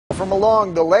from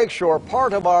along the lakeshore,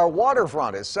 part of our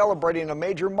waterfront is celebrating a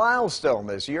major milestone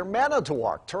this year.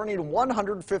 Manitowoc turning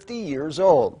 150 years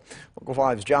old. Local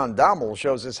 5's John Domol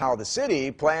shows us how the city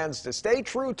plans to stay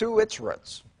true to its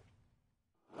roots.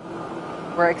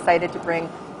 We're excited to bring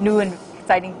new and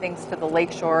exciting things to the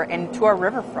lakeshore and to our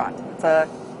riverfront. It's an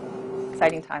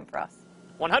exciting time for us.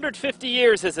 150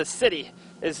 years as a city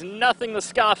is nothing to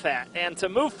scoff at, and to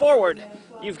move forward,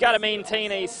 you've got to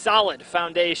maintain a solid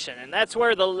foundation, and that's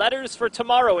where the Letters for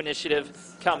Tomorrow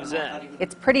initiative comes in.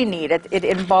 It's pretty neat. It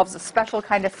involves a special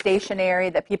kind of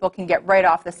stationery that people can get right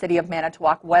off the City of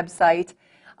Manitowoc website,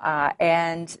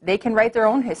 and they can write their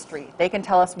own history. They can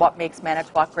tell us what makes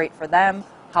Manitowoc great for them,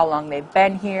 how long they've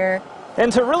been here. And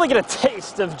to really get a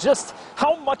taste of just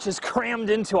how much is crammed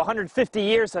into 150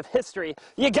 years of history,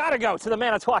 you gotta go to the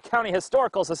Manitowoc County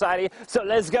Historical Society, so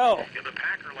let's go.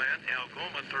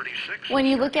 When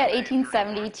you look at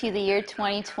 1870 to the year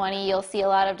 2020, you'll see a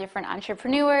lot of different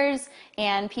entrepreneurs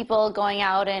and people going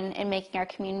out and making our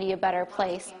community a better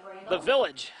place. The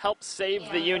village helped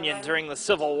save the Union during the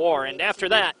Civil War, and after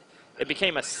that, it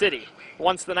became a city.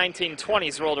 Once the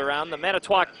 1920s rolled around, the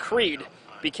Manitowoc Creed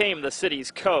became the city's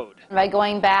code. By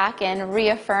going back and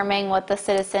reaffirming what the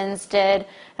citizens did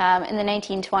in the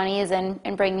 1920s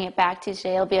and bringing it back to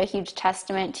today will be a huge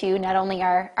testament to not only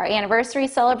our anniversary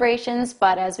celebrations,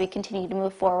 but as we continue to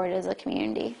move forward as a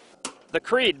community. The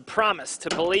Creed promised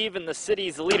to believe in the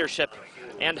city's leadership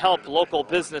and help local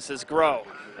businesses grow.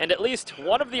 And at least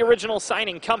one of the original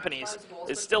signing companies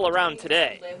is still around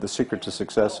today. The secret to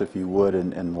success, if you would,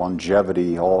 and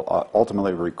longevity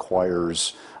ultimately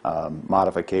requires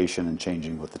modification and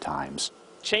changing with the times.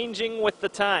 Changing with the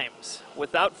times,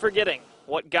 without forgetting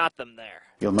what got them there.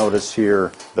 You'll notice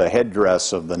here the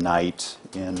headdress of the knight.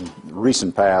 In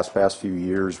recent past few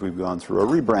years, we've gone through a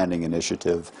rebranding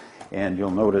initiative, and you'll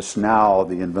notice now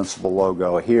the Invincible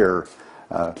logo here,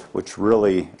 which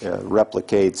really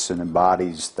replicates and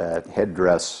embodies that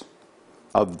headdress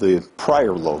of the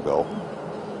prior logo.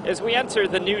 As we enter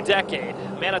the new decade,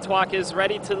 Manitowoc is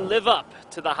ready to live up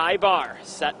to the high bar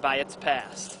set by its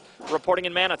past. Reporting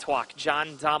in Manitowoc,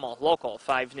 John Domol, Local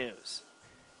 5 News.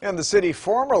 And the city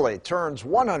formally turns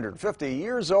 150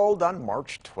 years old on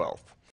March 12th.